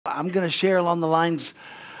I'm going to share along the lines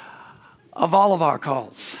of all of our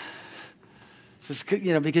calls.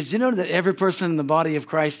 Because you know that every person in the body of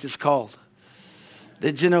Christ is called.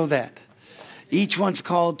 Did you know that? Each one's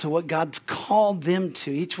called to what God's called them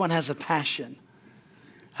to. Each one has a passion.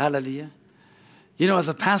 Hallelujah. You know, as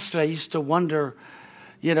a pastor, I used to wonder,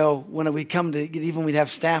 when we come to, even we'd have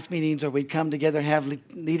staff meetings or we'd come together and have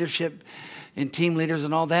leadership and team leaders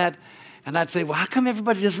and all that. And I'd say, well, how come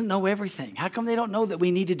everybody doesn't know everything? How come they don't know that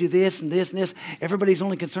we need to do this and this and this? Everybody's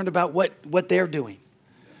only concerned about what they're doing.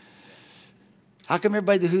 How come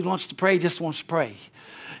everybody who wants to pray just wants to pray?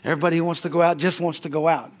 Everybody who wants to go out just wants to go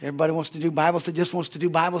out. Everybody wants to do Bible study just wants to do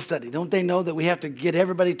Bible study. Don't they know that we have to get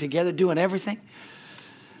everybody together doing everything?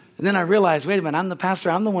 And then I realized, wait a minute, I'm the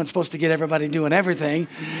pastor. I'm the one supposed to get everybody doing everything.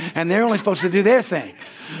 And they're only supposed to do their thing.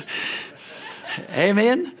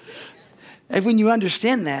 Amen? And when you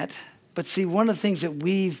understand that, but see, one of the things that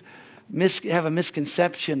we've have a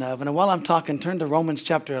misconception of, and while I'm talking, turn to Romans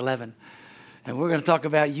chapter 11. And we're going to talk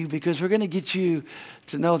about you because we're going to get you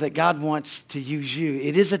to know that God wants to use you.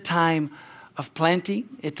 It is a time of planting.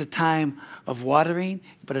 It's a time of watering,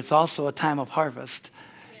 but it's also a time of harvest.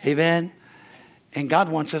 Amen? And God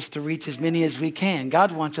wants us to reach as many as we can.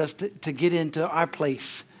 God wants us to get into our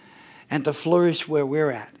place and to flourish where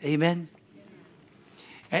we're at. Amen?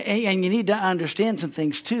 And you need to understand some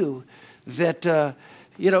things too, that,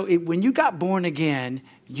 when you got born again,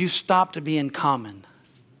 you stopped being common.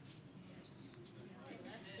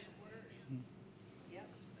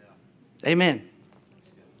 Amen.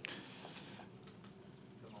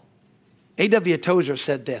 A.W. Tozer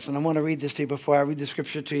said this, and I want to read this to you before I read the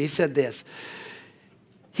scripture to you. He said this.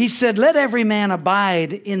 He said, let every man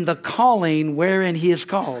abide in the calling wherein he is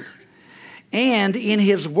called, and in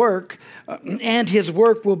his work, and his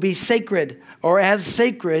work will be sacred, or as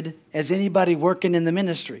sacred as anybody working in the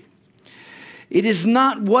ministry. It is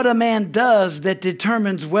not what a man does that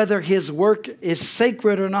determines whether his work is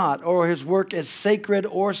sacred or not, or his work is sacred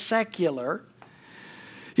or secular.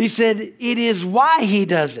 He said, it is why he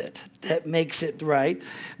does it that makes it right.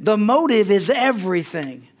 The motive is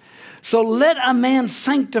everything. So let a man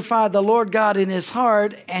sanctify the Lord God in his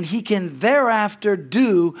heart, and he can thereafter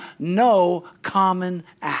do no common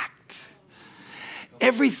act.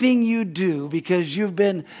 Everything you do, because you've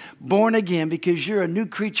been born again, because you're a new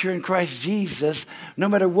creature in Christ Jesus, no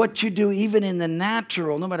matter what you do, even in the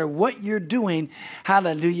natural, no matter what you're doing,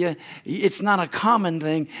 hallelujah, it's not a common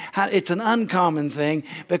thing. It's an uncommon thing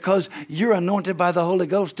because you're anointed by the Holy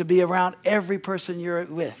Ghost to be around every person you're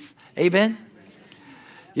with. Amen?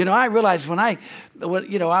 I realized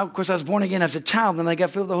of course I was born again as a child, and I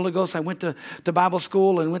got filled with the Holy Ghost. I went to Bible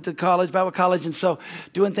school and went to Bible college, and so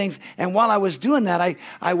doing things. And while I was doing that,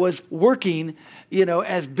 I was working,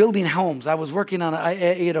 as building homes. I was working on,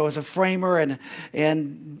 as a framer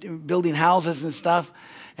and building houses and stuff.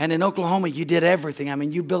 And in Oklahoma, you did everything. I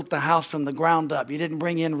mean, you built the house from the ground up. You didn't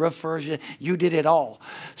bring in roofers. You did it all.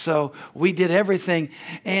 So we did everything.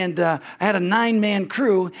 And I had a 9-man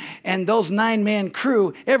crew. And those 9-man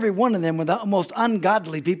crew, every one of them were the most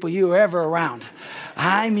ungodly people you were ever around.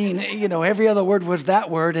 I mean, every other word was that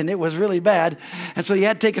word, and it was really bad. And so you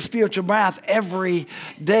had to take a spiritual bath every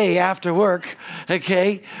day after work,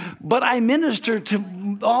 okay? But I ministered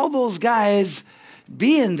to all those guys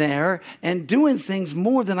being there and doing things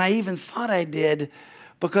more than I even thought I did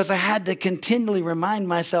because I had to continually remind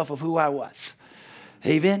myself of who I was.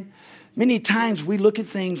 Amen? Many times we look at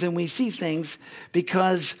things and we see things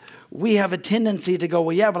because we have a tendency to go,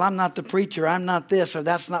 well, I'm not the preacher. I'm not this, or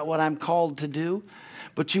that's not what I'm called to do.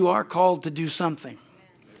 But you are called to do something.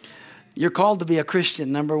 You're called to be a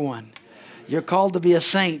Christian, number one. You're called to be a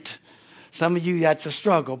saint. Some of you, that's a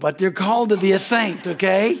struggle, but you're called to be a saint,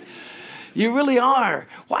 okay? You really are.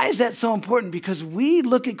 Why is that so important? Because we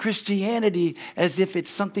look at Christianity as if it's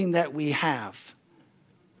something that we have.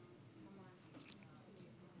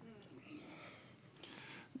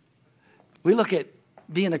 We look at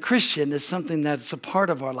being a Christian as something that's a part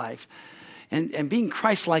of our life. And being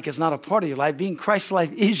Christ-like is not a part of your life. Being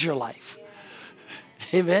Christ-like is your life.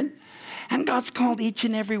 Amen? And God's called each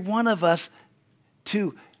and every one of us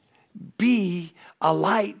to be a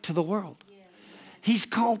light to the world. He's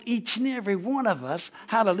called each and every one of us,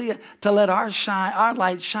 hallelujah, to let our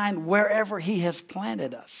light shine wherever he has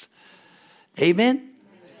planted us. Amen?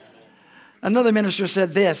 Another minister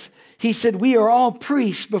said this. He said, we are all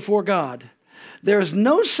priests before God. There is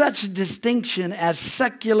no such distinction as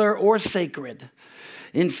secular or sacred.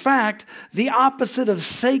 In fact, the opposite of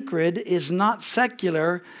sacred is not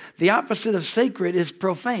secular. The opposite of sacred is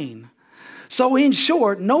profane. So in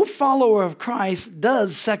short, no follower of Christ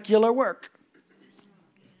does secular work.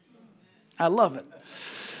 I love it.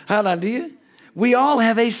 Hallelujah. We all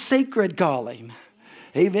have a sacred calling.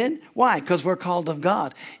 Amen. Why? Because we're called of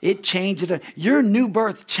God. It changes. Your new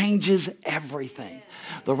birth changes everything.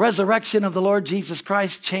 The resurrection of the Lord Jesus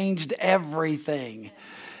Christ changed everything.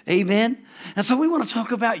 Amen. And so we want to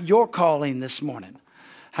talk about your calling this morning.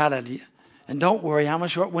 Hallelujah. And don't worry, I'm a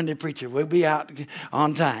short-winded preacher. We'll be out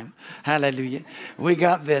on time. Hallelujah. We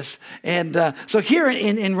got this. And so here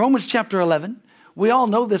in Romans chapter 11, we all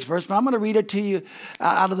know this verse, but I'm going to read it to you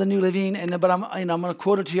out of the New Living, but I'm going to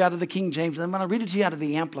quote it to you out of the King James, and I'm going to read it to you out of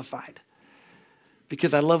the Amplified,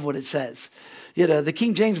 because I love what it says. The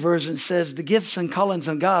King James Version says, the gifts and callings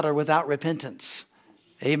of God are without repentance.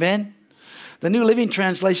 Amen. The New Living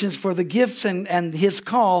Translations, for the gifts and his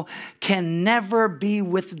call can never be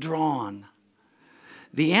withdrawn.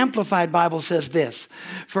 The Amplified Bible says this,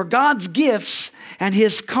 for God's gifts and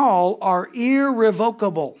his call are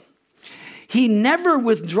irrevocable. He never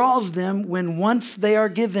withdraws them when once they are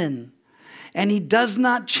given. And he does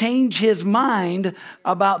not change his mind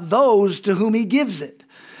about those to whom he gives it,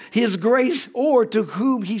 his grace, or to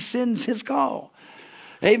whom he sends his call.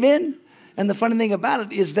 Amen. And the funny thing about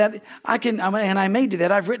it is that I may do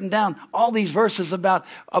that. I've written down all these verses about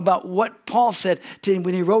what Paul said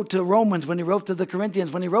when he wrote to Romans, when he wrote to the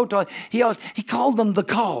Corinthians, when he wrote to, he called them the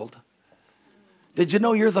called. Did you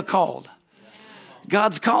know you're the called?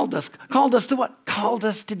 God's called us. Called us to what? Called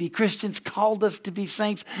us to be Christians, called us to be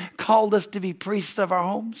saints, called us to be priests of our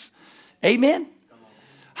homes. Amen?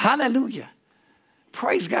 Hallelujah.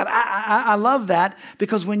 Praise God. I love that,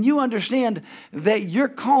 because when you understand that you're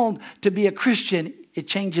called to be a Christian, it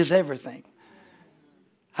changes everything.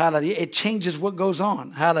 Hallelujah. It changes what goes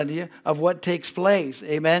on. Hallelujah. Of what takes place.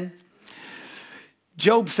 Amen.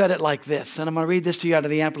 Job said it like this, and I'm going to read this to you out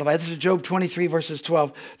of the Amplified. This is Job 23, verses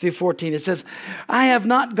 12 through 14. It says, I have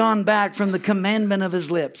not gone back from the commandment of his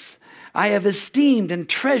lips. I have esteemed and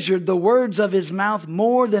treasured the words of his mouth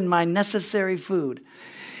more than my necessary food.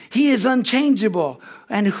 He is unchangeable,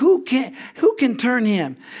 and who can turn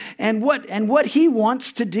him? And what he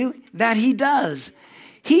wants to do, that he does.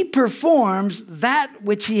 He performs that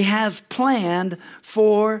which he has planned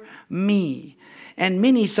for me, and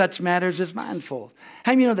many such matters is mindful.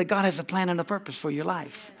 How many know that God has a plan and a purpose for your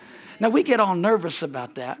life? Now, we get all nervous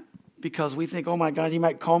about that because we think, oh my God, he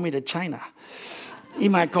might call me to China. He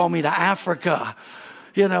might call me to Africa,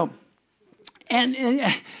 And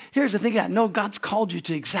here's the thing, no, God's called you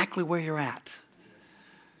to exactly where you're at.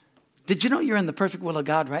 Did you know you're in the perfect will of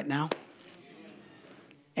God right now?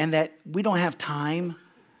 And that we don't have time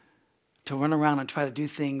to run around and try to do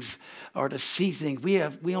things or to see things.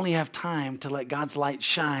 We only have time to let God's light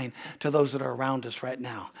shine to those that are around us right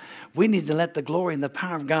now. We need to let the glory and the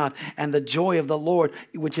power of God and the joy of the Lord,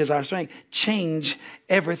 which is our strength, change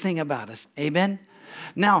everything about us. Amen?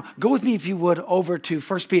 Now, go with me, if you would, over to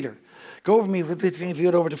 1 Peter. Go over me with me, if you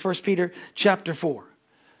would, over to 1 Peter chapter 4.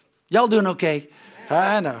 Y'all doing okay?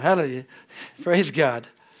 I know. Hallelujah. Praise God.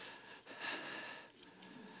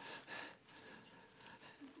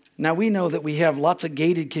 Now, we know that we have lots of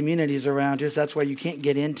gated communities around us. That's why you can't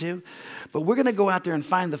get into. But we're going to go out there and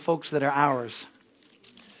find the folks that are ours.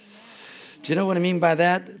 Do you know what I mean by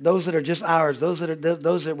that? Those that are just ours. Those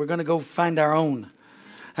that we're going to go find our own.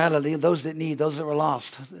 Hallelujah. Those that were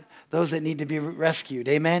lost. Those that need to be rescued.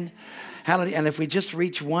 Amen. Hallelujah. And if we just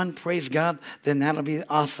reach one, praise God, then that'll be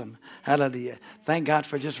awesome. Hallelujah. Thank God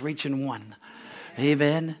for just reaching one.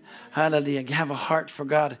 Amen. Hallelujah. Have a heart for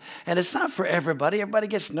God. And it's not for everybody. Everybody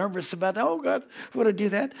gets nervous about, oh God, would I do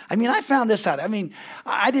that? I mean, I found this out. I mean,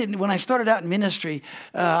 I didn't, when I started out in ministry,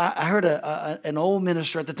 I heard an old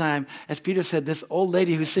minister at the time, as Peter said, this old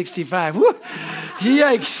lady who's 65. Whoo,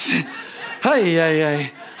 yikes.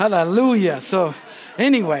 Hey. Hallelujah. So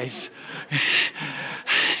anyways,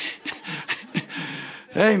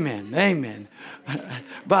 amen.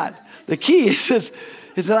 But the key is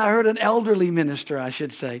that I heard an elderly minister, I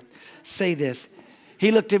should say this.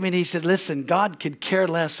 He looked at me and he said, listen, God could care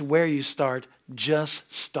less where you start,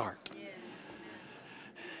 just start.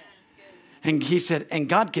 And he said, and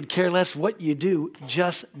God could care less what you do,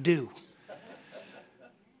 just do.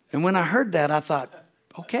 And when I heard that, I thought,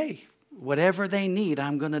 okay, whatever they need,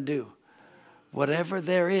 I'm going to do. Whatever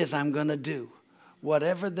there is, I'm going to do.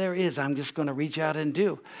 Whatever there is, I'm just going to reach out and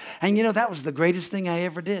do. And that was the greatest thing I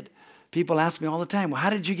ever did. People ask me all the time, well, how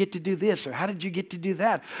did you get to do this? Or how did you get to do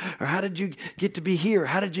that? Or how did you get to be here?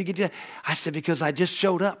 How did you get to that? I said, because I just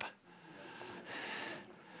showed up.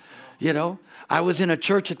 You know, I was in a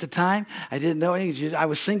church at the time. I didn't know anything. I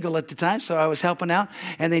was single at the time, so I was helping out,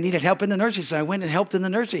 and they needed help in the nursery, so I went and helped in the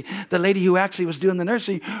nursery. The lady who actually was doing the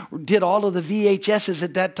nursery did all of the VHSs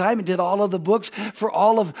at that time and did all of the books for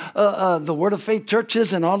all of the Word of Faith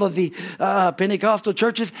churches and all of the Pentecostal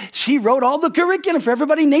churches. She wrote all the curriculum for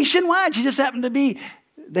everybody nationwide. She just happened to be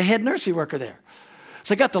the head nursery worker there.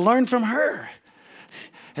 So I got to learn from her.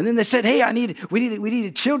 And then they said, hey, we need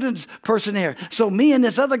a children's person here. So me and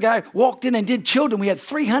this other guy walked in and did children. We had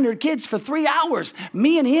 300 kids for 3 hours.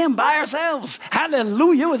 Me and him by ourselves.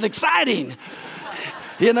 Hallelujah. It was exciting.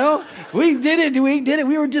 You know, we did it.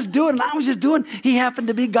 We were just doing it. I was just doing. He happened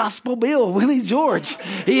to be Gospel Bill, Willie George.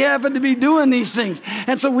 He happened to be doing these things.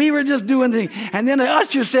 And so we were just doing things. And then the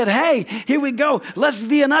usher said, hey, here we go. Let's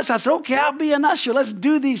be an usher. I said, okay, I'll be an usher. Let's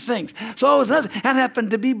do these things. So that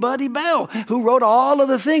happened to be Buddy Bell, who wrote all of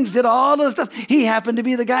the things, did all of the stuff. He happened to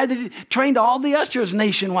be the guy that trained all the ushers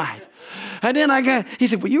nationwide. And then he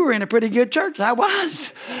said, well, you were in a pretty good church. I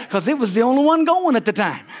was, because it was the only one going at the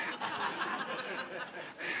time.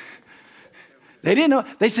 They didn't know.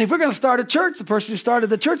 They said, we're going to start a church. The person who started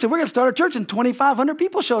the church said, we're going to start a church. And 2,500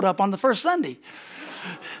 people showed up on the first Sunday.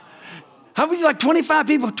 How would you like 25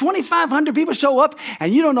 people? 2,500 people show up,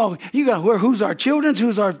 and you don't know. You got who's our children?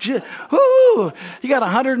 Who's our who? You got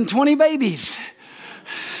 120 babies.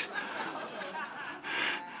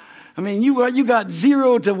 I mean, you got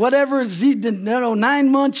 0 to whatever,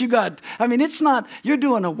 9 months. It's not, you're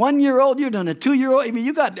doing a 1-year-old, you're doing a 2-year-old. I mean,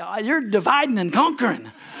 you're dividing and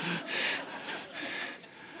conquering.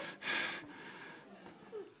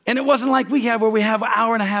 And it wasn't like we have where we have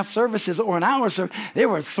 1.5 services or an hour service. There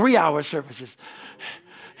were 3-hour services.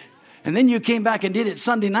 And then you came back and did it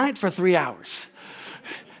Sunday night for 3 hours.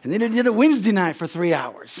 And then you did it Wednesday night for 3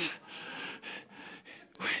 hours.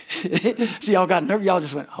 See, y'all got nervous. Y'all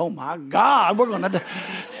just went, oh my God, we're going to.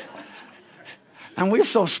 And we're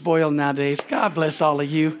so spoiled nowadays. God bless all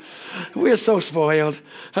of you. We're so spoiled.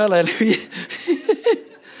 Hallelujah.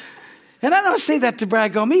 And I don't say that to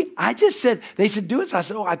brag on me. I just said, they said, do it. So I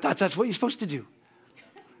said, oh, I thought that's what you're supposed to do.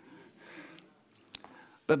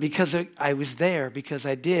 But because I was there, because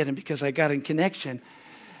I did, and because I got in connection,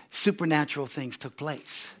 supernatural things took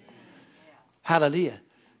place. Hallelujah.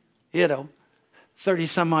 30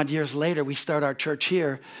 some odd years later, we start our church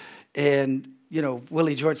here. And,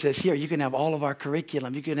 Willie George says, here, you can have all of our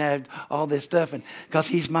curriculum. You can have all this stuff. And because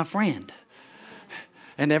he's my friend.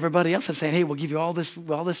 And everybody else is saying, hey, we'll give you all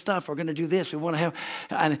this stuff. We're going to do this. We want to have,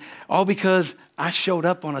 and all because I showed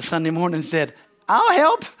up on a Sunday morning and said, I'll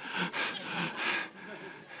help.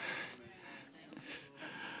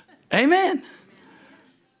 Amen.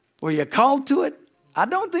 Were you called to it? I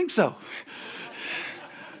don't think so.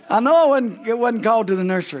 I know it wasn't called to the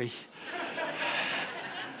nursery.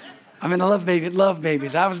 I love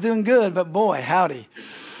babies. I was doing good, but boy, howdy.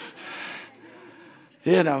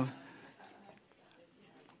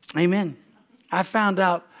 Amen. I found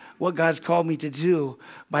out what God's called me to do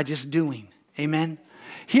by just doing. Amen.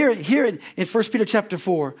 Here in 1 Peter chapter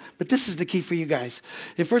 4, but this is the key for you guys.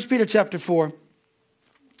 In 1 Peter chapter 4,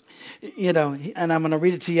 and I'm going to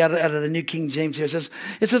read it to you out of the New King James here.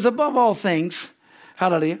 It says, above all things,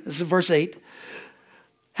 hallelujah, this is verse 8,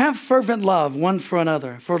 have fervent love one for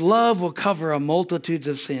another, for love will cover a multitude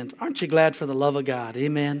of sins. Aren't you glad for the love of God?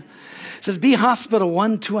 Amen. It says, be hospitable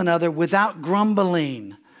one to another without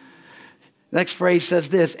grumbling. Next phrase says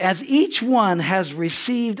this, as each one has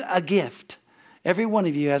received a gift. Every one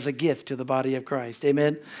of you has a gift to the body of Christ.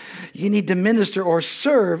 Amen. You need to minister or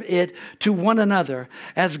serve it to one another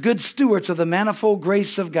as good stewards of the manifold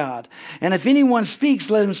grace of God. And if anyone speaks,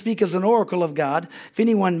 let him speak as an oracle of God. If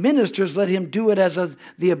anyone ministers, let him do it as of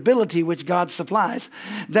the ability which God supplies,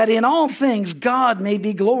 that in all things God may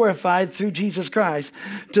be glorified through Jesus Christ,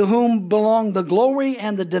 to whom belong the glory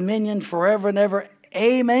and the dominion forever and ever.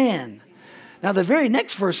 Amen. Now, the very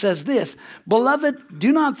next verse says this, beloved,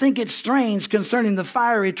 do not think it strange concerning the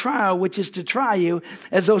fiery trial which is to try you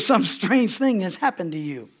as though some strange thing has happened to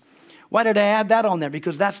you. Why did I add that on there?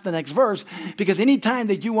 Because that's the next verse. Because anytime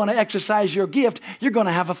that you want to exercise your gift, you're going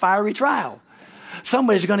to have a fiery trial.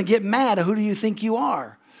 Somebody's going to get mad at who do you think you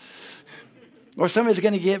are? Or somebody's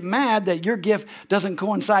going to get mad that your gift doesn't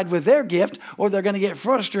coincide with their gift, or they're going to get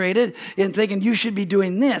frustrated in thinking you should be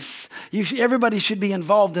doing this. Everybody should be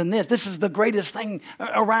involved in this. This is the greatest thing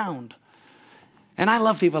around. And I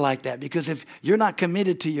love people like that, because if you're not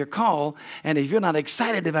committed to your call, and if you're not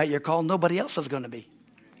excited about your call, nobody else is going to be.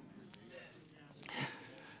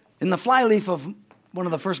 In the flyleaf of one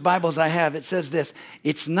of the first Bibles I have, it says this,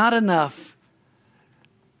 it's not enough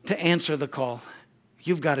to answer the call.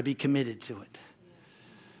 You've got to be committed to it.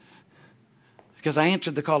 because I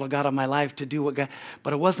answered the call of God on my life to do what God,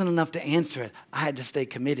 but it wasn't enough to answer it. I had to stay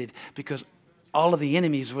committed because all of the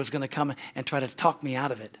enemies was going to come and try to talk me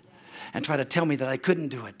out of it and try to tell me that I couldn't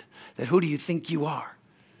do it, that who do you think you are?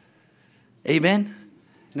 Amen?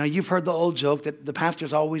 Now, you've heard the old joke that the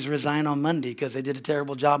pastors always resign on Monday because they did a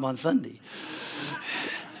terrible job on Sunday.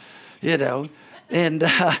 You know, and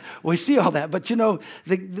we see all that. But, you know,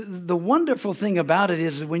 the wonderful thing about it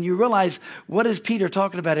is when you realize what is Peter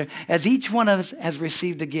talking about here, as each one of us has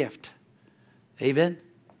received a gift. Amen?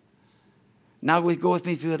 Now we go with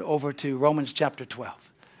me through it over to Romans chapter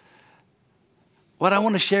 12. What I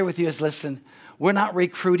want to share with you is, listen, we're not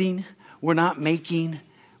recruiting. We're not making.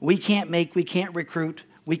 We can't make. We can't recruit.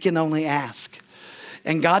 We can only ask.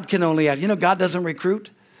 And God can only ask. You know, God doesn't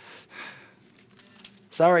recruit.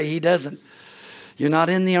 Sorry, he doesn't. You're not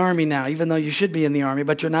in the army now, even though you should be in the army,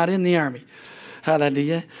 but you're not in the army.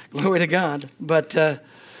 Hallelujah. Glory to God. But the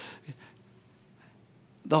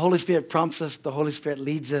Holy Spirit prompts us. The Holy Spirit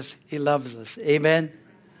leads us. He loves us. Amen.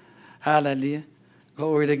 Hallelujah.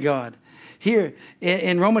 Glory to God. Here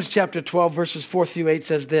in Romans chapter 12, verses 4 through 8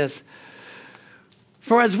 says this.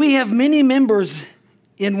 For as we have many members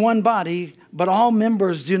in one body, but all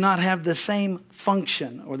members do not have the same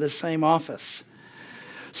function or the same office.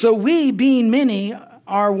 So we, being many,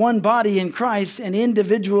 are one body in Christ and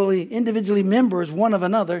individually members one of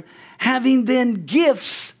another, having then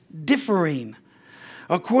gifts differing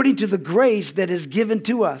according to the grace that is given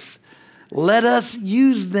to us. Let us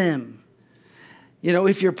use them. You know,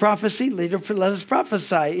 if you're prophecy, let us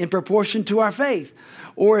prophesy in proportion to our faith.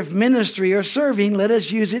 Or if ministry or serving, let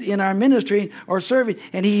us use it in our ministry or serving.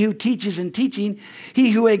 And he who teaches in teaching,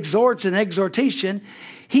 he who exhorts in exhortation,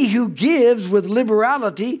 he who gives with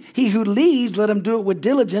liberality, he who leads, let him do it with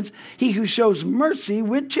diligence, he who shows mercy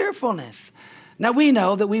with cheerfulness. Now, we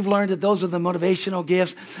know that we've learned that those are the motivational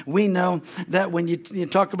gifts. We know that when you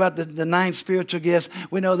talk about the 9 spiritual gifts,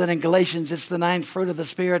 we know that in Galatians it's the 9 fruit of the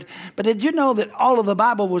Spirit. But did you know that all of the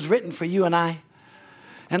Bible was written for you and I?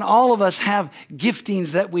 And all of us have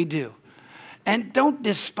giftings that we do. And don't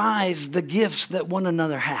despise the gifts that one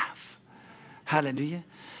another have. Hallelujah.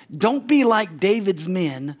 Don't be like David's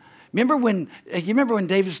men. Remember when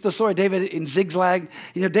the story of David in Ziklag?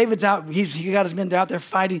 You know, David's out, he got his men out there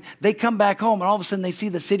fighting. They come back home and all of a sudden they see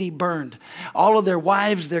the city burned. All of their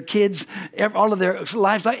wives, their kids, all of their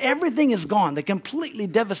livestock, everything is gone. They completely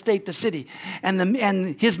devastate the city.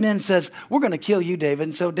 And his men says, we're going to kill you, David.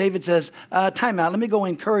 And so David says, time out. Let me go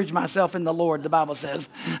encourage myself in the Lord, the Bible says.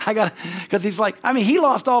 Because he's like, I mean, he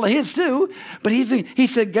lost all of his too. But he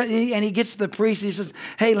said, and he gets to the priest. He says,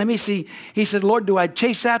 hey, let me see. He said, Lord, do I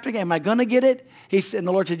chase after you? Am I going to get it? And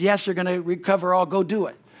the Lord said, yes, you're going to recover all. Go do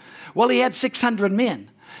it. Well, he had 600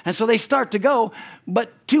 men. And so they start to go,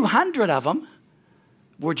 but 200 of them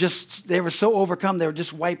they were so overcome, they were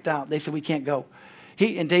just wiped out. They said, we can't go.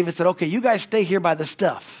 And David said, okay, you guys stay here by the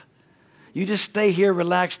stuff. You just stay here,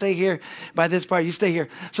 relax, stay here by this part. You stay here.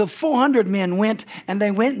 So 400 men went and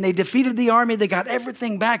they defeated the army. They got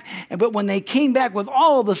everything back. But when they came back with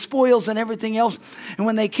all the spoils and everything else, and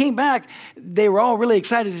when they came back, they were all really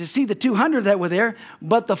excited to see the 200 that were there.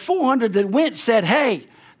 But the 400 that went said, hey,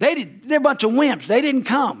 they're a bunch of wimps. They didn't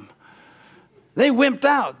come. They wimped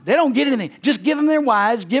out. They don't get anything. Just give them their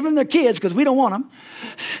wives, give them their kids, because we don't want them.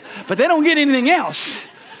 But they don't get anything else.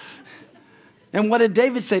 And what did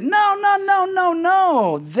David say?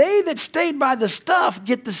 No. They that stayed by the stuff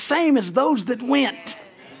get the same as those that went.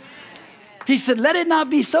 He said, let it not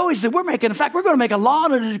be so. He said, we're going to make a law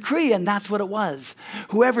and a decree. And that's what it was.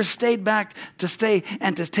 Whoever stayed back to stay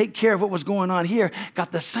and to take care of what was going on here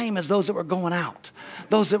got the same as those that were going out,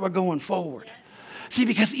 those that were going forward. See,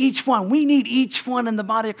 because we need each one in the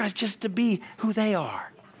body of Christ just to be who they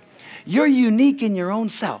are. You're unique in your own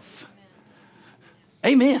self.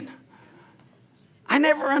 Amen. I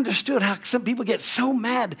never understood how some people get so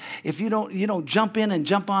mad if you don't jump in and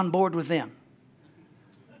jump on board with them.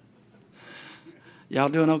 Y'all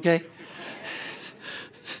doing okay?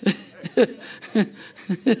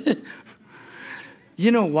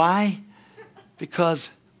 You know why? Because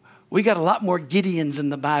we got a lot more Gideons in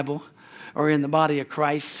the Bible or in the body of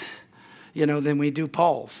Christ, than we do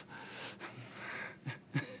Paul's.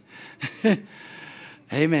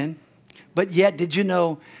 Amen. But yet, did you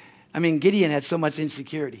know, Gideon had so much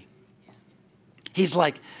insecurity. He's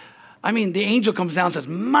like, the angel comes down and says,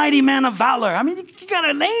 mighty man of valor. You got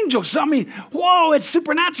an angel. So, whoa, it's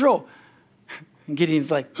supernatural. And Gideon's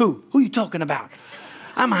like, who? Who are you talking about?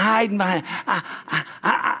 I'm hiding behind. I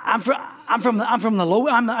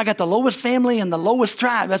got the lowest family and the lowest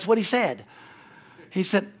tribe. That's what he said. He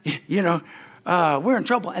said, we're in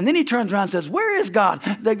trouble. And then he turns around and says, where is God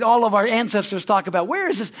that all of our ancestors talk about? Where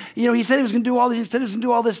is this? He said he was going to do all this. He said he was going to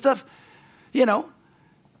do all this stuff,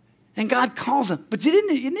 And God calls him. But isn't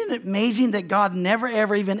it amazing that God never,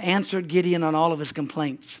 ever even answered Gideon on all of his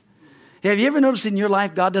complaints? Have you ever noticed in your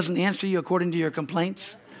life God doesn't answer you according to your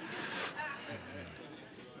complaints?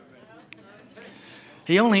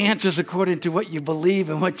 He only answers according to what you believe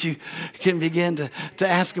and what you can begin to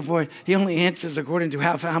ask him for. He only answers according to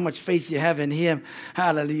how much faith you have in him.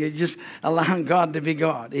 Hallelujah. Just allowing God to be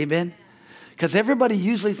God. Amen. Because everybody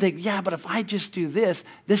usually thinks, yeah, but if I just do this,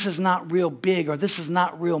 this is not real big or this is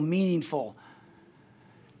not real meaningful.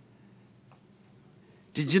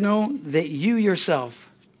 Did you know that you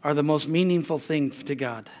yourself are the most meaningful thing to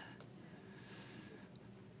God?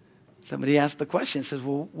 Somebody asked the question, says,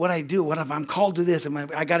 well, what do I do? What if I'm called to this?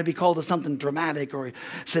 I got to be called to something dramatic or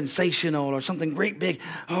sensational or something great big.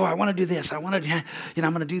 Oh, I want to do this. I'm going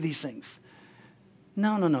to do these things.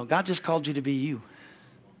 No. God just called you to be you.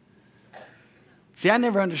 See, I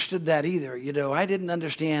never understood that either. I didn't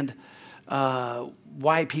understand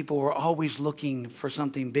why people were always looking for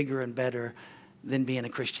something bigger and better than being a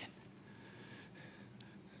Christian.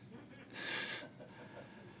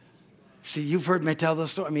 See, you've heard me tell the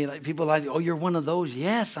story. People like, oh, you're one of those.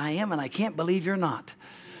 Yes, I am, and I can't believe you're not.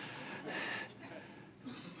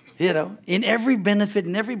 In every benefit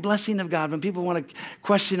and every blessing of God, when people want to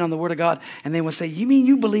question on the Word of God, and they will say, you mean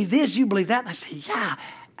you believe this, you believe that? And I say, yeah,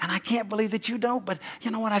 and I can't believe that you don't, but you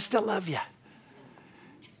know what? I still love you.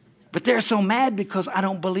 But they're so mad because I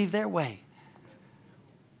don't believe their way.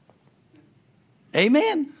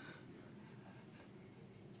 Amen.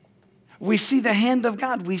 We see the hand of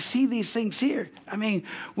God. We see these things here.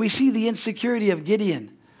 We see the insecurity of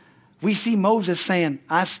Gideon. We see Moses saying,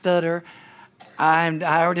 I stutter. I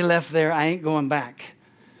already left there. I ain't going back.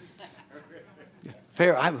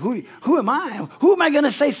 Pharaoh, who am I? Who am I going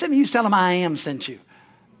to say sent me? You tell him I am sent you.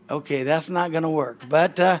 Okay, that's not going to work.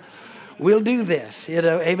 But we'll do this.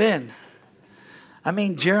 Amen.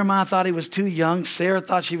 Jeremiah thought he was too young. Sarah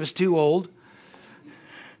thought she was too old.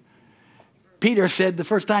 Peter said the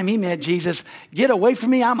first time he met Jesus, get away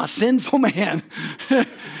from me, I'm a sinful man.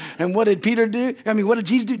 And what did Peter do? What did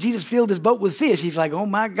Jesus do? Jesus filled his boat with fish. He's like, oh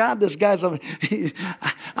my God, this guy's,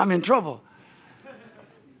 I'm in trouble.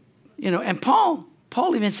 And Paul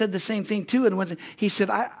even said the same thing too. And he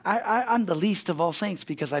said, I'm the least of all saints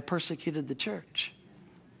because I persecuted the church.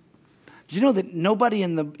 Did you know that nobody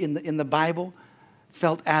in the Bible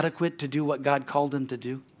felt adequate to do what God called them to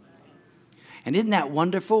do? And isn't that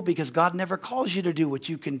wonderful? Because God never calls you to do what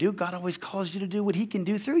you can do. God always calls you to do what he can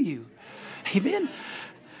do through you. Amen.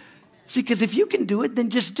 See, because if you can do it,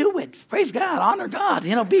 then just do it. Praise God. Honor God.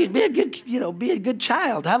 Be a good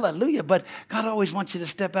child. Hallelujah. But God always wants you to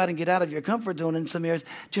step out and get out of your comfort zone in some areas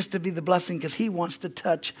just to be the blessing because he wants to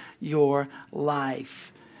touch your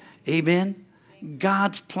life. Amen.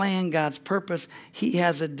 God's plan, God's purpose, he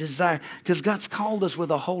has a desire because God's called us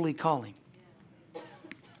with a holy calling.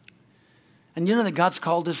 And you know that God's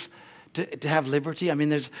called us to have liberty?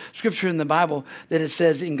 There's scripture in the Bible that it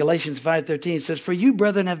says in Galatians 5:13, it says, for you,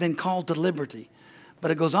 brethren, have been called to liberty.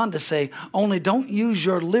 But it goes on to say, only don't use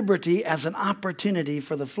your liberty as an opportunity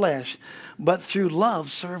for the flesh, but through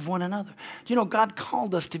love serve one another. God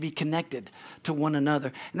called us to be connected to one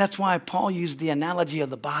another. And that's why Paul used the analogy of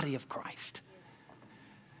the body of Christ.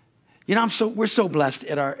 We're so blessed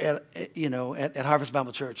at Harvest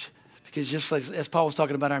Bible Church. Because just as Paul was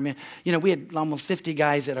talking about our men, we had almost 50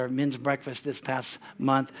 guys at our men's breakfast this past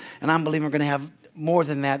month. And I'm believing we're going to have more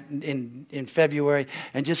than that in February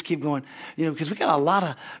and just keep going. Because we got a lot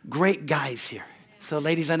of great guys here. So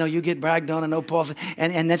ladies, I know you get bragged on. I know Paul said,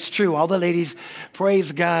 and that's true. All the ladies,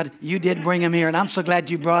 praise God, you did bring them here. And I'm so glad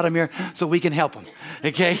you brought them here so we can help them.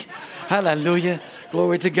 Okay? Hallelujah.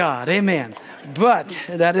 Glory to God. Amen. But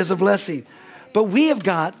that is a blessing. But we have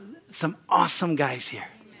got some awesome guys here.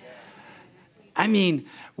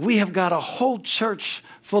 We have got a whole church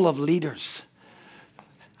full of leaders.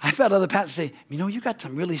 I've had other pastors say, you got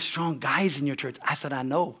some really strong guys in your church. I said, I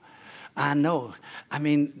know.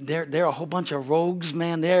 They're a whole bunch of rogues,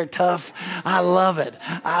 man. They're tough. I love it.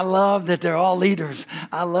 I love that they're all leaders.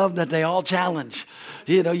 I love that they all challenge.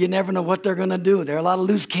 You never know what they're going to do. There are a lot of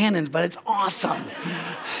loose cannons, but it's awesome.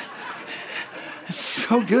 It's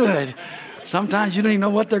so good. Sometimes you don't even know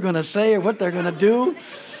what they're going to say or what they're going to do.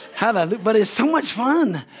 Hallelujah. But it's so much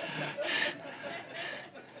fun.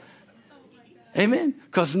 Amen.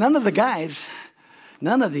 Because none of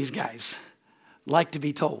these guys like to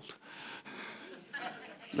be told.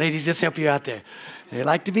 Ladies, just help you out there. They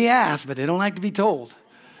like to be asked, but they don't like to be told.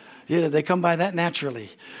 Yeah, they come by that naturally.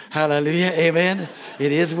 Hallelujah. Amen.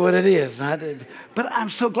 It is what it is. But I'm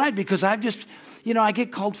so glad because I've just, I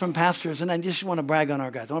get called from pastors and I just want to brag on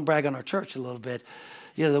our guys. I want to brag on our church a little bit.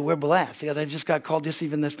 That we're blessed. I just got called just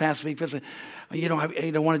even this past week. I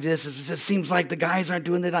don't want to do this. It seems like the guys aren't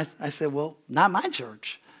doing it. I said, well, not my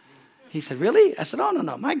church. He said, really? I said, oh,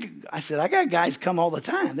 no. I said, I got guys come all the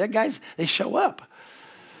time. They're guys, they show up.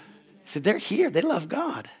 He said, they're here. They love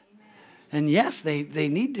God. And yes, they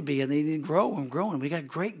need to be, and they need to grow and grow. And we got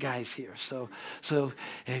great guys here. So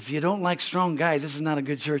if you don't like strong guys, this is not a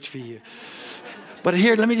good church for you. But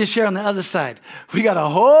here, let me just share on the other side. We got a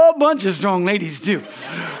whole bunch of strong ladies too.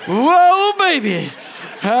 Whoa, baby.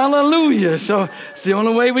 Hallelujah. So it's the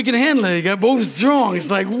only way we can handle it. You got both strong.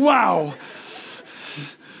 It's like, wow.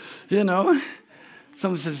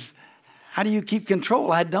 Someone says, how do you keep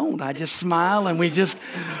control? I don't. I just smile and we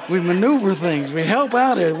maneuver things. We help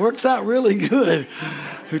out. It works out really good.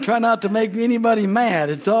 We try not to make anybody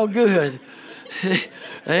mad. It's all good.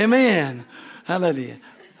 Amen. Hallelujah.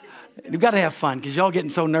 You've got to have fun because y'all getting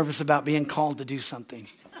so nervous about being called to do something.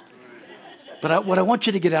 But what I want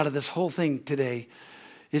you to get out of this whole thing today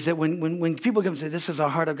is that when people come and say, this is our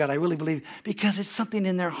heart of God, I really believe, because it's something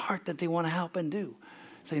in their heart that they want to help and do.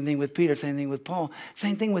 Same thing with Peter, same thing with Paul,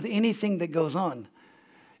 same thing with anything that goes on.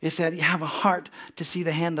 It's that you have a heart to see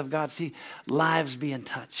the hand of God, see lives being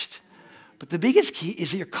touched. But the biggest key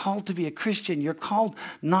is that you're called to be a Christian. You're called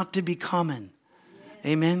not to be common.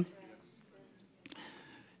 Amen.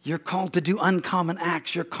 You're called to do uncommon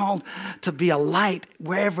acts. You're called to be a light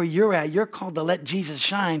wherever you're at. You're called to let Jesus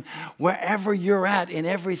shine wherever you're at in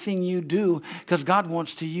everything you do because God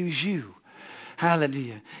wants to use you.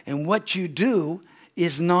 Hallelujah. And what you do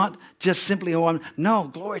is not just simply, no,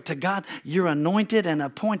 glory to God. You're anointed and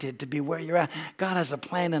appointed to be where you're at. God has a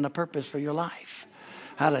plan and a purpose for your life.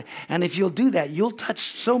 Hallelujah. And if you'll do that, you'll touch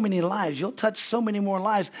so many lives. You'll touch so many more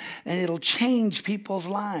lives, and it'll change people's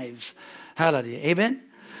lives. Hallelujah. Amen?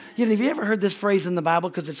 Have you ever heard this phrase in the Bible?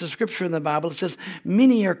 Because it's a scripture in the Bible. It says,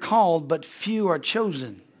 many are called, but few are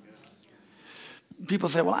chosen. People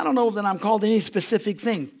say, well, I don't know that I'm called to any specific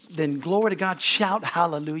thing. Then glory to God, shout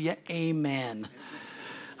hallelujah, amen.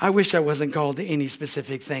 I wish I wasn't called to any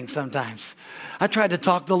specific thing sometimes. I tried to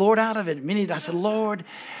talk the Lord out of it. I said, Lord,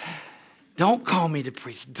 don't call me to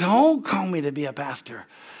preach. Don't call me to be a pastor.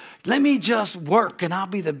 Let me just work and I'll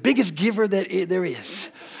be the biggest giver that there is.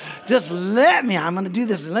 Just let me, I'm going to do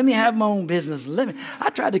this. Let me have my own business. I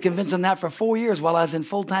tried to convince him that for 4 years while I was in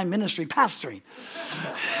full-time ministry pastoring.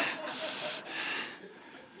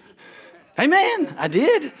 Amen. I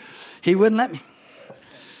did. He wouldn't let me.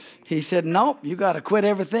 He said, nope, you got to quit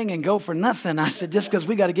everything and go for nothing. I said, just because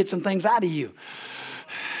we got to get some things out of you.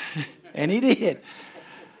 And he did.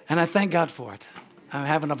 And I thank God for it. I'm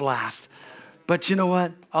having a blast. But you know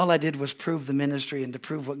what? All I did was prove the ministry and to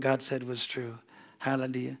prove what God said was true.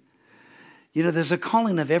 Hallelujah. There's a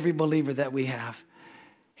calling of every believer that we have.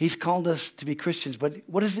 He's called us to be Christians, but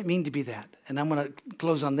what does it mean to be that? And I'm going to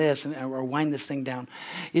close on this or wind this thing down.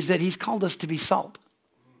 Is that he's called us to be salt.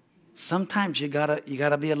 Sometimes you gotta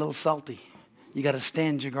be a little salty. You gotta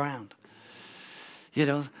stand your ground.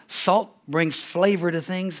 Salt brings flavor to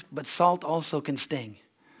things, but salt also can sting.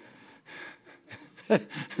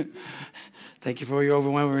 Thank you for your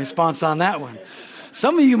overwhelming response on that one.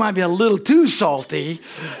 Some of you might be a little too salty.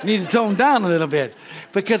 Need to tone down a little bit.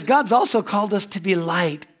 Because God's also called us to be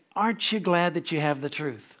light. Aren't you glad that you have the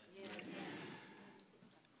truth?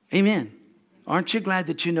 Amen. Aren't you glad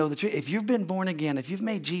that you know the truth? If you've been born again, if you've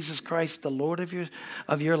made Jesus Christ the Lord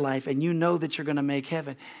of your life, and you know that you're going to make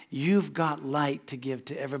heaven, you've got light to give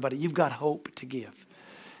to everybody. You've got hope to give.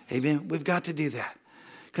 Amen. We've got to do that.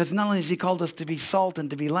 Because not only has he called us to be salt and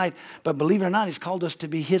to be light, but believe it or not, he's called us to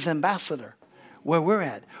be his ambassador where we're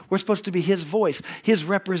at. We're supposed to be his voice, his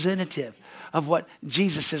representative of what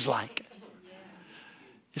Jesus is like.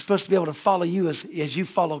 You're supposed to be able to follow you as you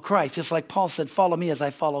follow Christ. Just like Paul said, follow me as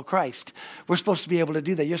I follow Christ. We're supposed to be able to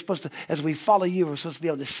do that. You're supposed to, as we follow you, we're supposed to be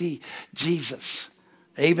able to see Jesus.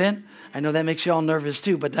 Amen? I know that makes you all nervous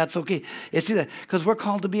too, but that's okay. It's that because we're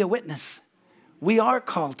called to be a witness. We are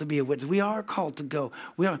called to be a witness. We are called to go.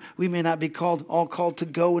 We may not be all called to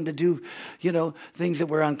go and to do, things that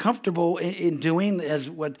we're uncomfortable in doing, as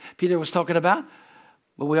what Peter was talking about.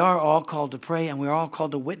 But we are all called to pray, and we are all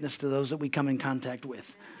called to witness to those that we come in contact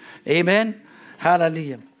with. Amen?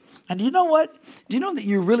 Hallelujah. And do you know what? Do you know that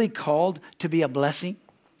you're really called to be a blessing?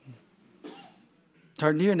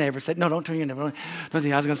 Turn to your neighbor. Say, no, don't turn to your neighbor. I was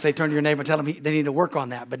going to say turn to your neighbor and tell them they need to work on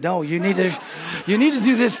that. But no, you need to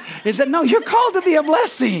do this. Is that no, you're called to be a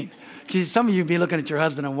blessing. Some of you be looking at your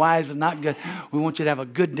husband and wives and not good. We want you to have a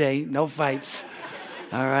good day, no fights.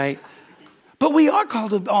 All right. But we are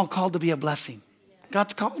all called to be a blessing.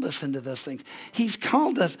 God's called us into those things. He's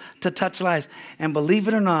called us to touch lives. And believe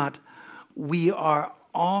it or not, we are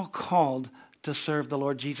all called to serve the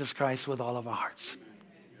Lord Jesus Christ with all of our hearts.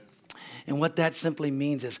 And what that simply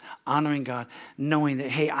means is honoring God, knowing that,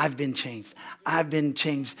 hey, I've been changed. I've been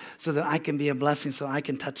changed so that I can be a blessing, so I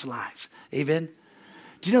can touch lives. Amen?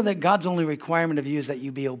 Do you know that God's only requirement of you is that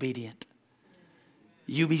you be obedient?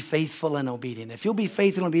 You be faithful and obedient. If you'll be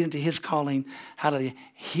faithful and obedient to his calling, hallelujah,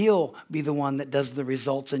 he'll be the one that does the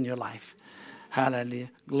results in your life.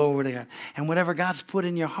 Hallelujah. Glory to God. And whatever God's put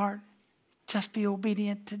in your heart, just be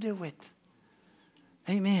obedient to do it.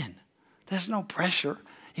 Amen. There's no pressure.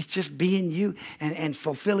 It's just being you and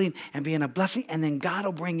fulfilling and being a blessing. And then God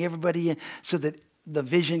will bring everybody in so that the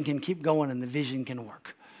vision can keep going and the vision can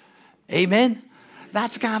work. Amen.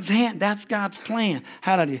 That's God's hand. That's God's plan.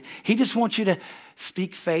 Hallelujah. He just wants you to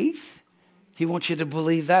speak faith. He wants you to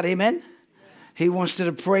believe that. Amen. He wants you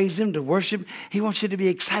to praise him, to worship. He wants you to be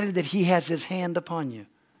excited that he has his hand upon you.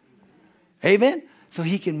 Amen. So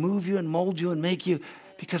he can move you and mold you and make you,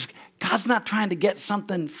 because God's not trying to get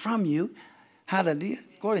something from you. Hallelujah.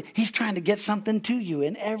 Glory. He's trying to get something to you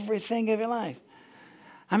in everything of your life.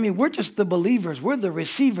 I mean, we're just the believers. We're the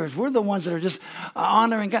receivers. We're the ones that are just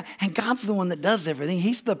honoring God. And God's the one that does everything.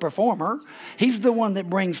 He's the performer. He's the one that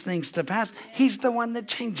brings things to pass. He's the one that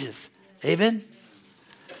changes. Amen?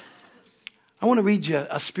 I want to read you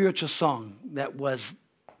a spiritual song that was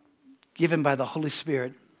given by the Holy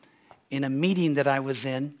Spirit in a meeting that I was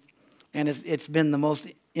in. And it's been the most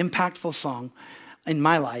impactful song in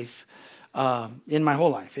my life. In my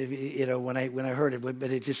whole life, when I heard it, but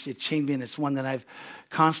it changed me, and it's one that I've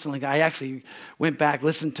constantly. I actually went back,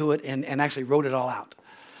 listened to it, and actually wrote it all out.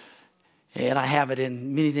 And I have it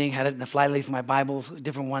in many things. Had it in the flyleaf of my Bibles,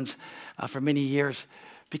 different ones, for many years,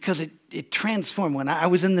 because it transformed. When I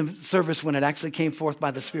was in the service when it actually came forth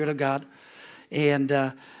by the Spirit of God, and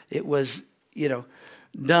it was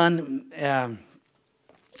done, and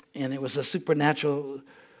it was a supernatural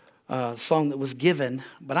song that was given,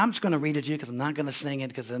 but I'm just going to read it to you because I'm not going to sing it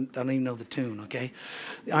because I don't even know the tune, okay?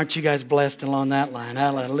 Aren't you guys blessed along that line?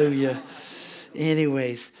 Hallelujah.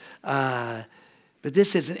 Anyways, but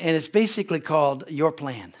this is, and it's basically called Your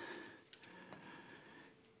Plan.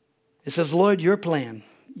 It says, Lord, your plan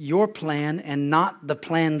and not the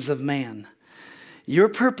plans of man. Your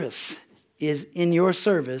purpose is in your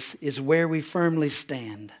service is where we firmly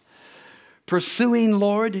stand. Pursuing,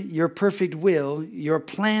 Lord, your perfect will, your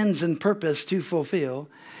plans and purpose to fulfill.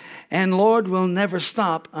 And Lord, we'll never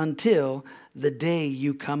stop until the day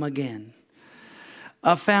you come again.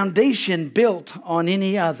 A foundation built on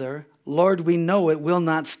any other, Lord, we know it will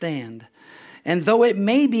not stand. And though it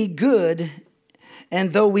may be good,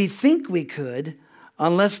 and though we think we could,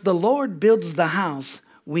 unless the Lord builds the house,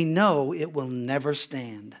 we know it will never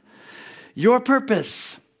stand. Your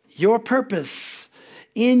purpose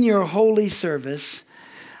in your holy service,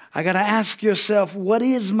 I got to ask yourself, what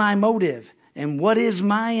is my motive and what is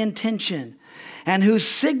my intention, and whose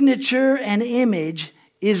signature and image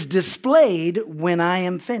is displayed when I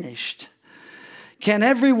am finished? Can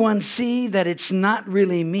everyone see that it's not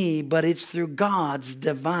really me, but it's through God's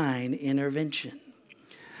divine intervention?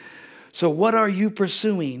 So what are you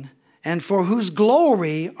pursuing, and for whose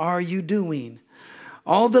glory are you doing?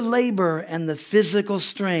 All the labor and the physical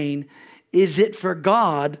strain, is it for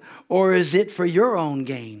God or is it for your own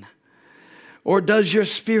gain? Or does your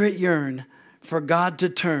spirit yearn for God to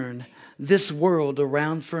turn this world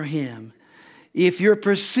around for him? If your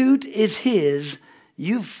pursuit is his,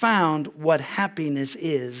 you've found what happiness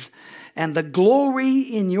is, and the glory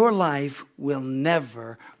in your life will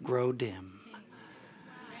never grow dim.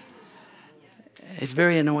 It's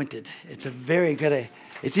very anointed. It's a very good,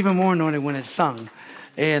 it's even more anointed when it's sung.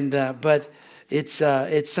 But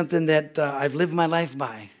it's something that I've lived my life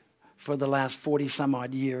by for the last 40 some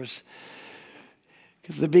odd years.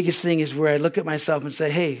 Because the biggest thing is where I look at myself and say,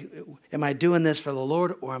 hey, am I doing this for the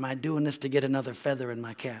Lord, or am I doing this to get another feather in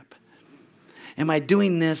my cap? Am I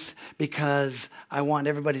doing this because I want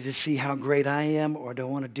everybody to see how great I am, or do I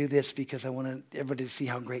want to do this because I want everybody to see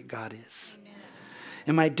how great God is? Amen.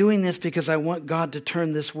 Am I doing this because I want God to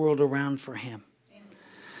turn this world around for him?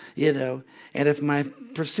 And if my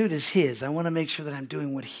pursuit is his, I want to make sure that I'm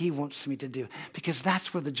doing what he wants me to do, because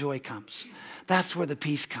that's where the joy comes. That's where the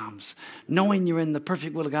peace comes. Knowing you're in the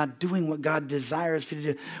perfect will of God, doing what God desires for you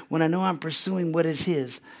to do. When I know I'm pursuing what is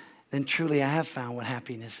his, then truly I have found what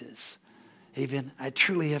happiness is. Amen. I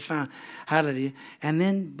truly have found. Hallelujah. And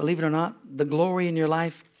then, believe it or not, the glory in your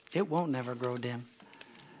life, it won't never grow dim.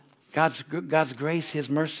 God's grace, his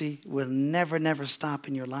mercy will never, never stop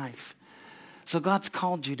in your life. So God's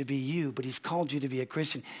called you to be you, but he's called you to be a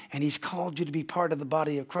Christian. And he's called you to be part of the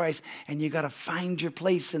body of Christ. And you got to find your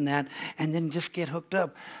place in that and then just get hooked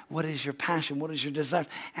up. What is your passion? What is your desire?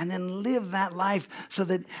 And then live that life so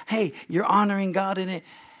that, hey, you're honoring God in it.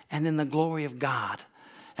 And then the glory of God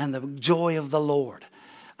and the joy of the Lord.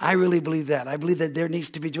 I really believe that. I believe that there needs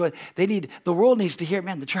to be joy. The world needs to hear,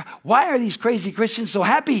 man, why are these crazy Christians so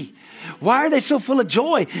happy? Why are they so full of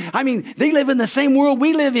joy? I mean, they live in the same world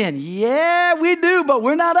we live in. Yeah, we do, but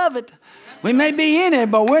we're not of it. We may be in it,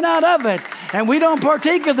 but we're not of it. And we don't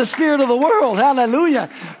partake of the spirit of the world. Hallelujah.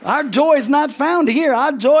 Our joy is not found here.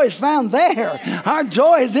 Our joy is found there. Our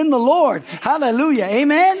joy is in the Lord. Hallelujah.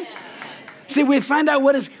 Amen. See, we find out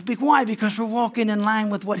why? Because we're walking in line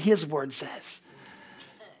with what his word says.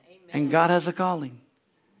 And God has a calling.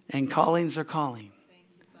 And callings are calling.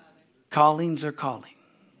 Callings are calling.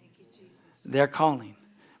 They're calling.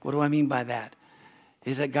 What do I mean by that?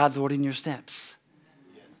 Is that God's ordering your steps.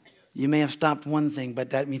 You may have stopped one thing,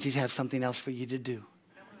 but that means he has something else for you to do.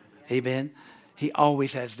 Amen. He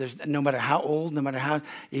always has. No matter how old, no matter how,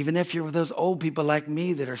 even if you're with those old people like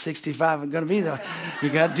me that are 65 and going to be there, you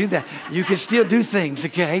got to do that. You can still do things,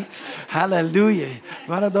 okay? Hallelujah.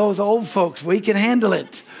 One of those old folks, we can handle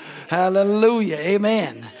it. Hallelujah.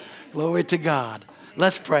 Amen. Glory to God.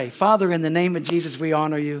 Let's pray. Father, in the name of Jesus, we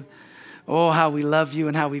honor you. Oh, how we love you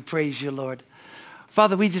and how we praise you, Lord.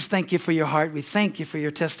 Father, we just thank you for your heart. We thank you for your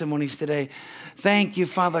testimonies today. Thank you,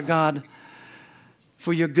 Father God,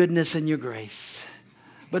 for your goodness and your grace.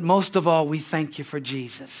 But most of all, we thank you for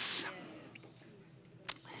Jesus.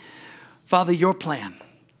 Father, your plan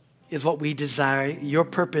is what we desire. Your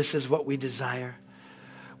purpose is what we desire.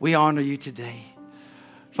 We honor you today.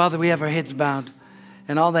 Father, we have our heads bowed,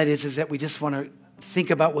 and all that is that we just want to think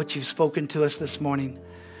about what you've spoken to us this morning.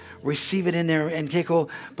 Receive it in there and take hold.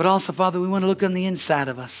 But also, Father, we want to look on the inside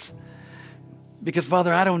of us. Because,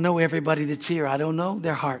 Father, I don't know everybody that's here. I don't know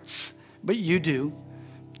their hearts. But you do.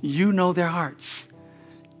 You know their hearts.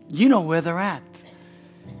 You know where they're at.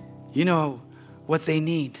 You know what they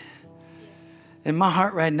need. And my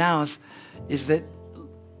heart right now is that,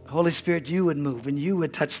 Holy Spirit, you would move and you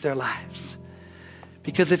would touch their lives.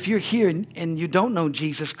 Because if you're here and you don't know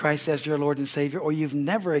Jesus Christ as your Lord and Savior, or you've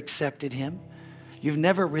never accepted him, you've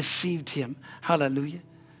never received him, hallelujah.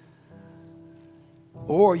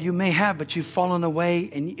 Or you may have, but you've fallen away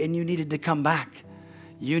and you needed to come back.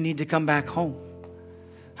 You need to come back home,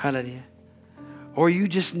 hallelujah. Or you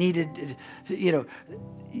just needed,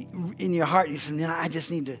 in your heart, you said, I just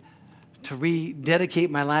need to rededicate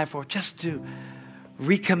my life, or just to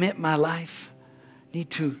recommit my life. Need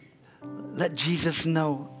to let Jesus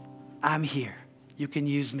know, I'm here. You can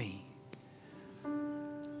use me.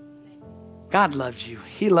 God loves you.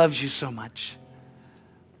 He loves you so much.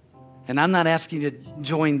 And I'm not asking you to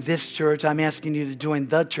join this church. I'm asking you to join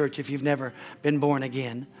the church if you've never been born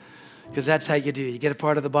again. Because that's how you do it. You get a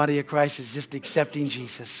part of the body of Christ is just accepting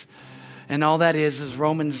Jesus. And all that is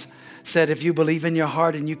Romans said, if you believe in your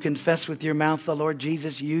heart and you confess with your mouth the Lord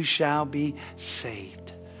Jesus, you shall be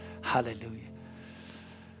saved. Hallelujah.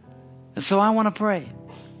 And so I want to pray.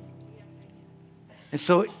 And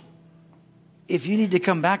so if you need to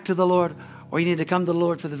come back to the Lord, or you need to come to the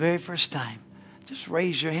Lord for the very first time, just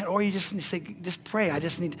raise your hand. Or you just say, just pray. I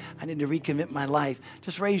need to recommit my life.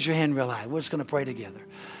 Just raise your hand real high. We're just going to pray together.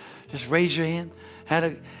 Just raise your hand.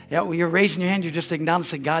 When you're raising your hand, you're just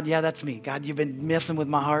acknowledging, God, yeah, that's me. God, you've been messing with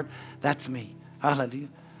my heart. That's me. Hallelujah.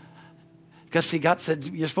 Because see, God said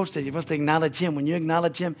you're supposed to acknowledge him. When you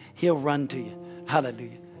acknowledge him, he'll run to you.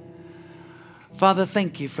 Hallelujah. Father,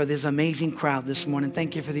 thank you for this amazing crowd this morning.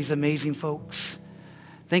 Thank you for these amazing folks.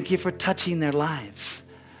 Thank you for touching their lives.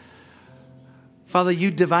 Father,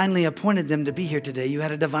 you divinely appointed them to be here today. You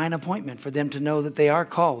had a divine appointment for them to know that they are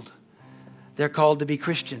called. They're called to be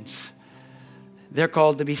Christians. They're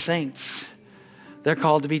called to be saints. They're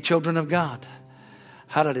called to be children of God.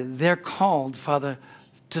 Hallelujah. They're called, Father,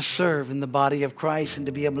 to serve in the body of Christ and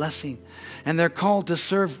to be a blessing. And they're called to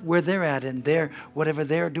serve where they're at and whatever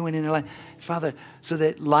they're doing in their life. Father, so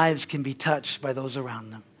that lives can be touched by those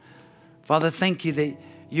around them. Father, thank you that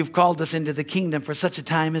you've called us into the kingdom for such a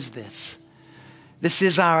time as this. This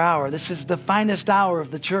is our hour. This is the finest hour of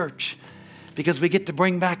the church, because we get to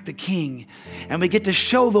bring back the King and we get to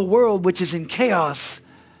show the world, which is in chaos,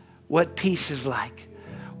 what peace is like,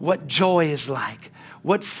 what joy is like,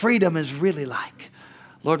 what freedom is really like.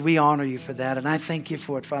 Lord, we honor you for that, and I thank you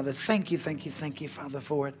for it, Father. Thank you, Father,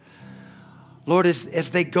 for it. Lord,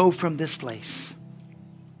 as they go from this place,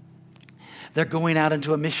 they're going out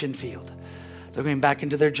into a mission field. They're going back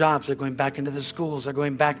into their jobs. They're going back into the schools. They're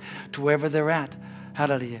going back to wherever they're at.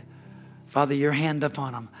 Hallelujah. Father, your hand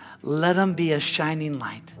upon them. Let them be a shining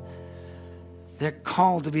light. They're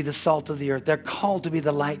called to be the salt of the earth. They're called to be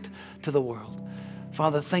the light to the world.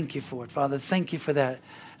 Father, thank you for it. Father, thank you for that.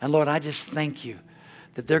 And Lord, I just thank you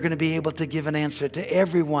that they're going to be able to give an answer to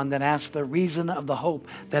everyone that asks the reason of the hope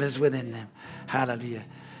that is within them. Hallelujah.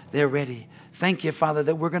 They're ready. Thank you, Father,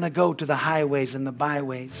 that we're going to go to the highways and the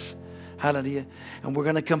byways. Hallelujah. And we're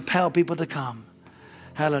going to compel people to come.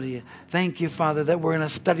 Hallelujah. Thank you, Father, that we're going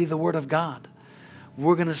to study the Word of God.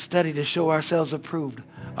 We're going to study to show ourselves approved,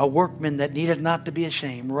 a workman that needed not to be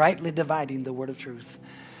ashamed, rightly dividing the word of truth.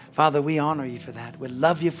 Father, we honor you for that. We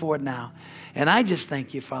love you for it now. And I just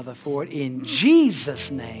thank you, Father, for it in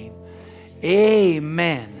Jesus' name.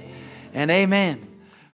 Amen and amen.